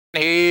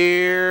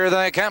Here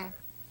they come.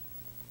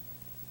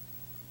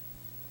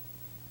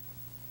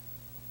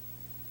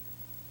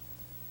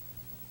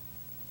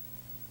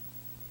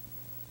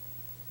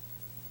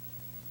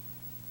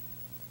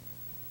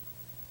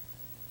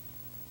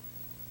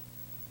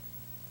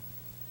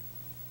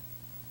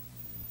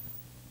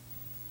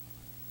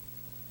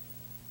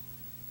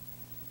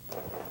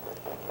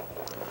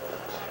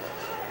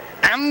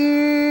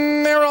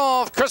 And they're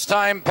off. Chris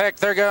time pick.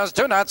 There goes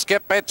Do Not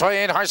Skip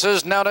between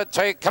horses now to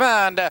take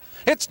command.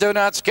 It's Do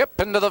Not Skip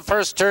into the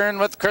first turn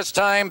with Chris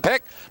time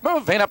pick.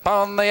 Moving up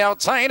on the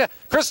outside.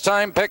 Chris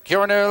time pick,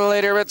 your new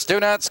leader. It's Do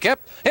Not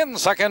Skip. In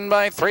second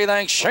by 3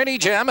 lengths, Shady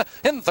Gem.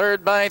 In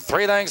third by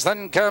 3 lengths,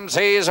 then comes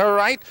He's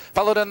Right.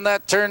 Followed in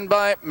that turn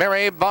by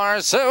Mary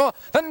Barsu.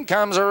 Then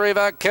comes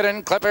Riva, Kid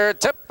and Clipper,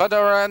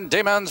 Tipadora and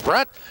Demon's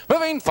Breath.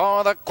 Moving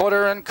for the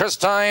quarter and Chris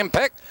time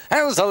pick.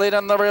 Has the lead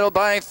on the reel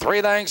by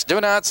 3 lengths.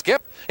 Do Not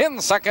Skip. In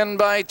second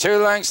by 2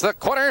 lengths the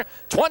quarter.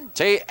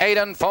 28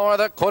 and 4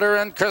 the quarter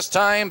and Chris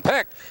time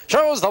pick.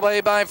 Shows the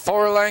way by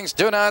 4 lengths.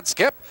 Do Not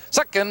Skip.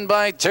 Second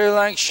by 2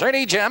 lengths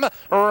Shady Gem.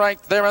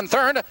 Right there in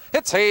third.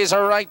 It's He's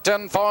Right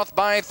and fourth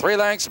by 3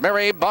 lengths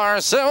Mary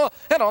Barsu.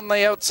 And on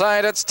the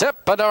outside it's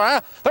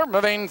Tipadora. They're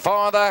moving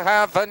for the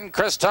half and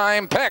Chris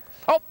time pick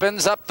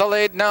opens up the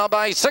lead now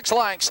by 6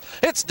 lengths.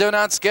 It's Do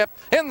Not Skip.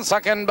 In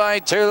second by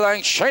 2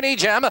 lengths Shady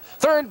Gem.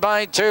 Third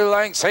by 2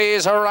 lengths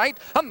He's Right.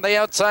 On the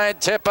outside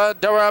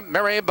Tipadora,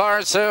 Mary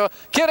Barsu,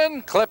 Kid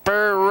and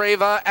Clipper,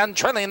 Riva, and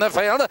trailing the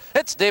field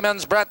it's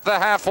Demon's Breath. The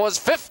half was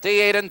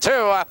 58 and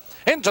 2.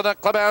 Into the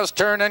clubhouse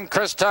turn and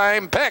Chris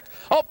time pick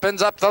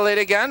opens up the lead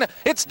again.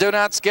 It's Do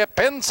Not Skip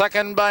in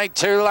second by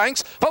 2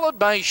 lengths, followed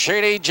by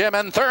Shady Gem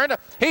in third.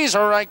 He's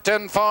Right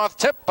in fourth,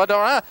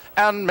 Tipadora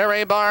and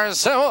Mary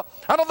Barsu.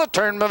 Out of the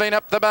turn, moving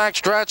up the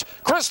backstretch,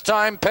 Chris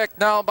time pick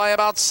now by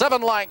about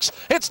 7 lengths.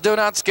 It's Do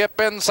Not Skip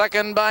in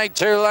second by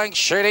 2 lengths,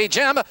 Shady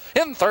Gem.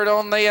 In third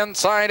on the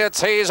inside,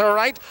 it's He's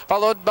Right,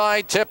 followed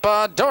by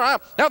Tipadora.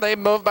 Now they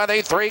move by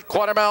the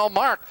 3/4 mile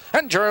mark,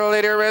 and your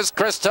leader is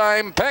Chris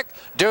time pick.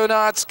 Do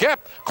Not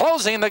Skip,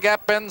 closing the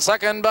gap in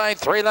second by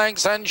 3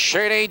 lengths, and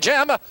Shady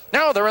Gem.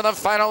 Now they're in the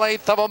final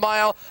 1/8 of a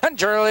mile, and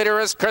your leader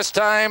is Chris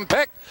time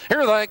pick.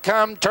 Here they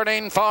come,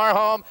 turning far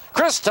home.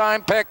 Chris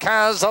time pick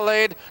has the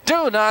lead.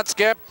 Do Not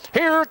Skip.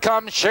 Here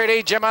comes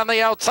Shady Gem on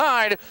the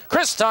outside.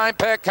 Chris time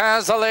pick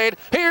has the lead.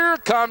 Here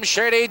comes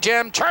Shady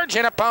Gem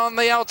charging upon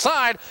the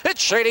outside.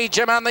 It's Shady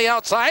Gem on the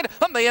outside.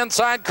 On the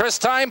inside, Chris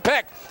time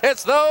pick.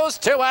 It's those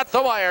two at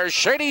the wire.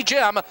 Shady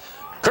Gem,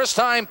 Chris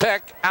time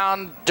pick,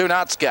 and Do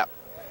Not Skip.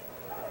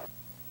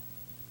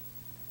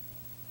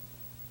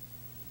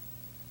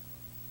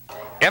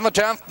 In the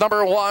 10th,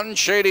 number 1,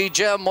 Shady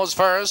Gem was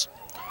first.